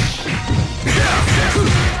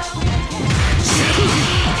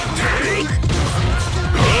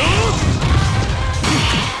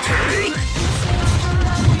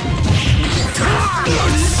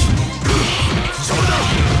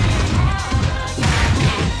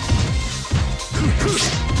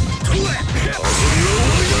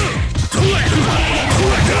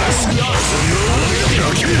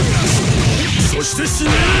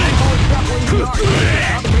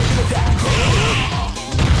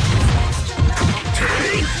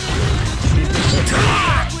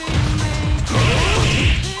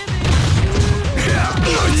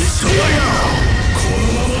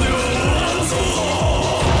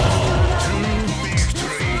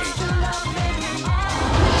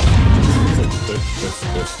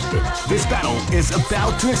 This battle is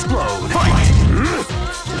about to explode. Fight!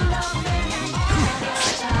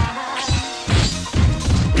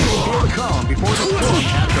 Feel the calm before the storm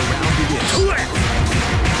as the round begins.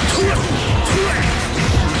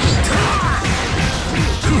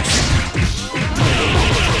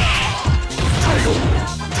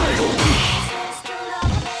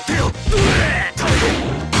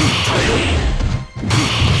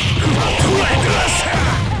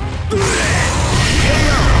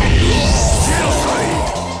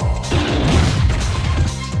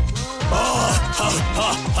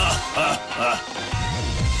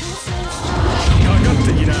 っ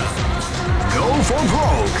てきな。 Go for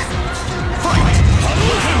broke. Fight.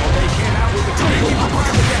 They came out with the title.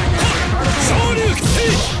 昇竜口。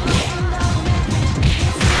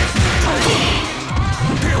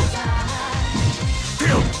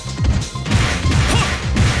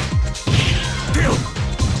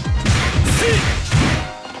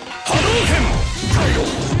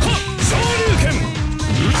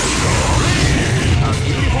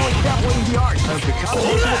The art of the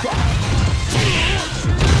combination attack.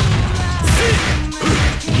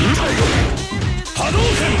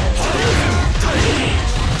 Hadouken! Hadouken!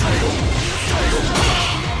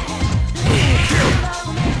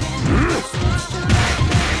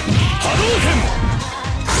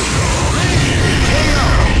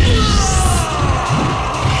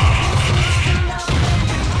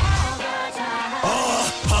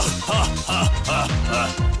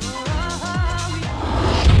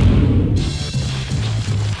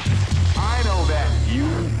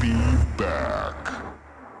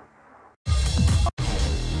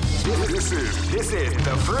 This is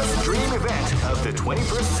the first dream event of the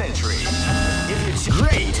 21st century. If you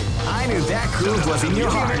great! I knew that groove was in your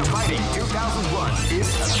heart. Fighting 2001 is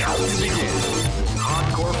about to begin.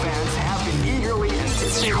 Hardcore fans have been eagerly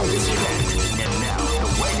anticipating this event, and now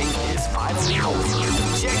the waiting is finally over.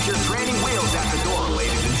 Check your training wheels at the door,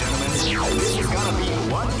 ladies and gentlemen. This is gonna be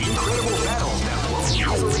one incredible battle that won't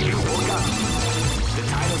easily be forgotten. The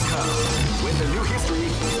time has come when the new history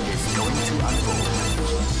is going to unfold.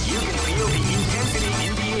 You can feel the intensity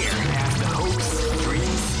in the air as the hopes,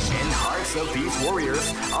 dreams, and hearts of these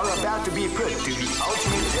warriors are about to be put to the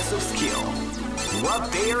ultimate test of skill.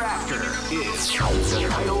 What they are after is the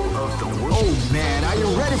title of the world. Oh man, are you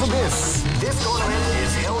ready for this? This tournament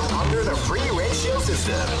is held under the free ratio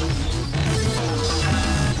system.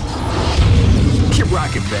 Keep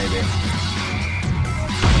rocking, baby.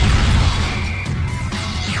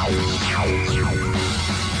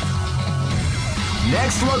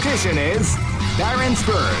 Next location is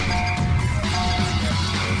Darrensburg.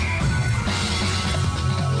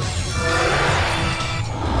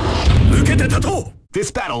 This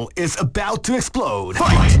battle is about to explode.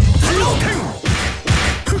 Fight!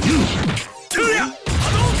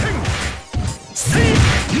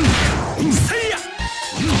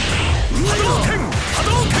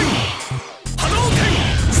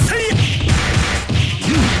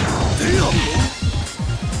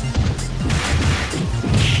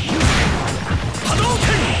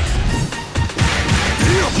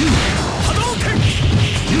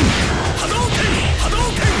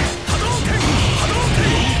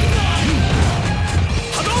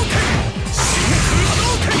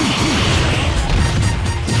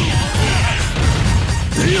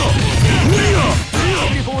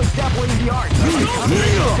 People is definitely the art of the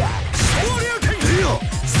combination attack.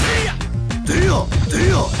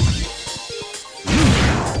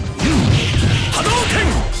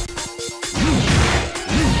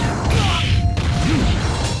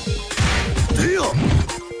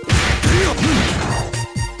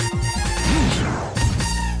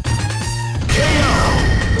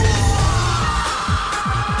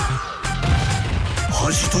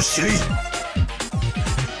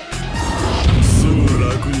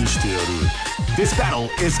 This battle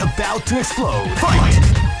is about to explode. Fight!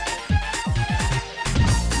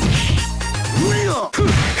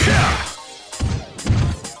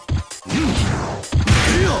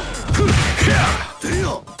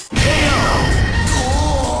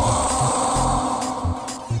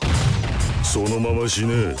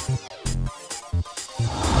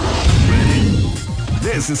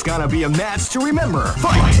 This is gonna be a match to remember.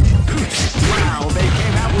 Fight! Wow, they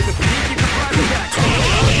came out with a sneaky surprise attack.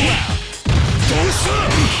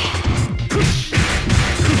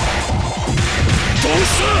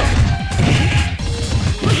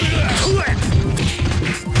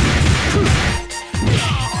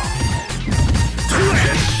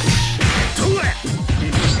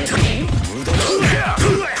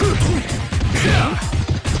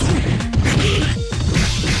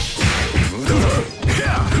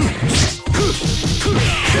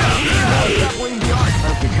 Definitely the art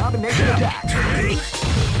of the combination attack.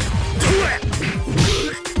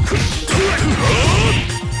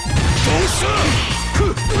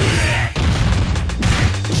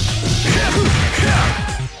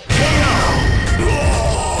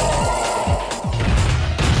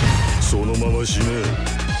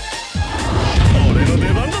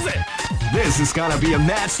 This is gonna be a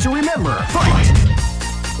match to remember. Fight!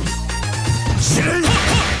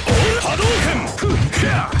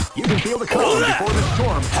 You can feel the calm before the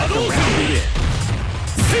storm as the round begins.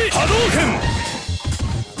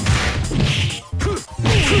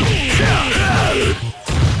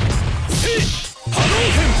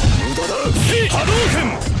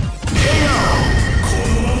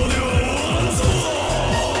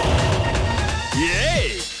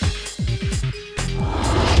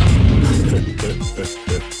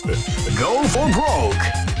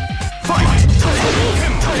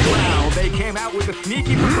 Wow, they came out with a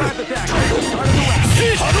sneaky surprise attack at the start of the round.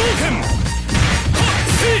 波動拳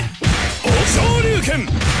昇竜拳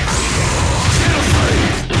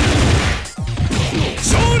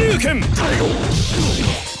昇竜拳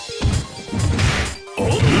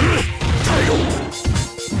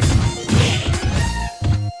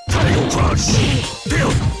クラッシュオ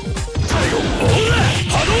ーラ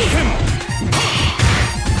波動拳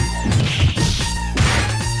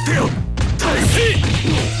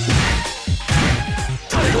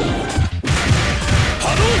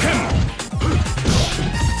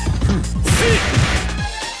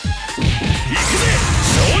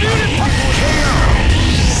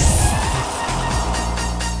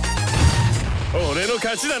俺の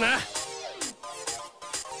勝ちだな。